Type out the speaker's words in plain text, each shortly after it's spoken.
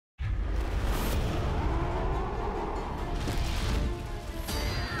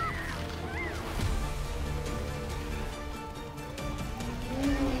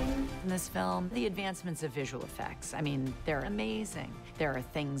this film, the advancements of visual effects. I mean, they're amazing. There are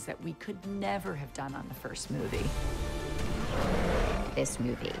things that we could never have done on the first movie. This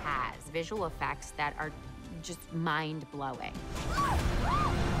movie has visual effects that are just mind-blowing.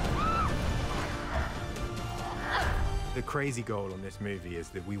 The crazy goal on this movie is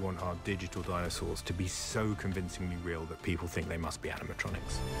that we want our digital dinosaurs to be so convincingly real that people think they must be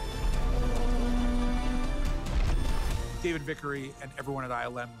animatronics. David Vickery and everyone at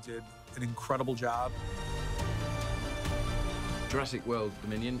ILM did an incredible job. Jurassic World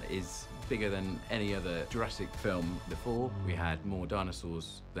Dominion is bigger than any other Jurassic film before. We had more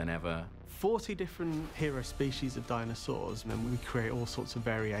dinosaurs than ever. 40 different hero species of dinosaurs, and we create all sorts of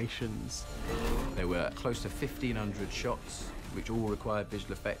variations. There were close to 1,500 shots, which all required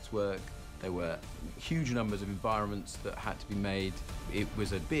visual effects work. There were huge numbers of environments that had to be made. It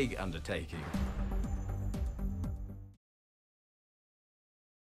was a big undertaking.